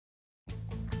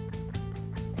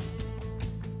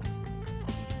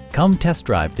Come test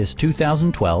drive this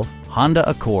 2012 Honda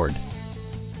Accord.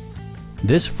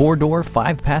 This four-door,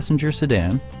 five-passenger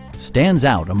sedan stands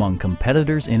out among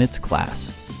competitors in its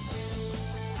class.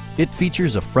 It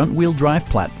features a front-wheel drive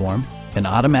platform, an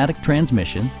automatic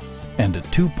transmission, and a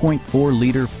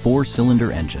 2.4-liter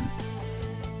four-cylinder engine.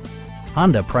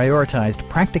 Honda prioritized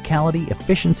practicality,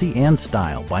 efficiency, and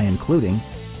style by including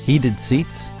heated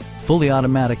seats, fully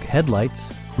automatic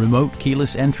headlights, remote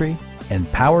keyless entry, and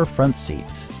power front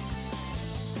seats.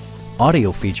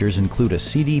 Audio features include a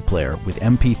CD player with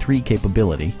MP3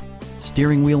 capability,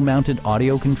 steering wheel mounted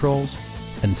audio controls,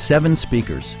 and 7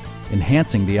 speakers,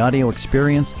 enhancing the audio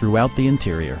experience throughout the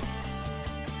interior.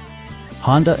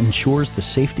 Honda ensures the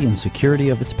safety and security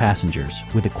of its passengers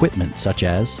with equipment such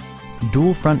as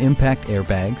dual front impact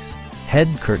airbags, head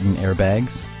curtain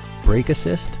airbags, brake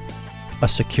assist, a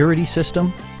security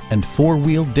system, and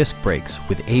 4-wheel disc brakes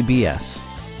with ABS.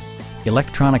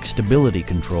 Electronic stability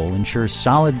control ensures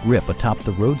solid grip atop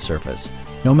the road surface,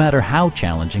 no matter how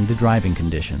challenging the driving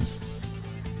conditions.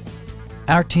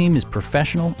 Our team is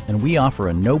professional and we offer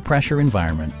a no-pressure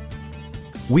environment.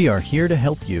 We are here to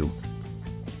help you.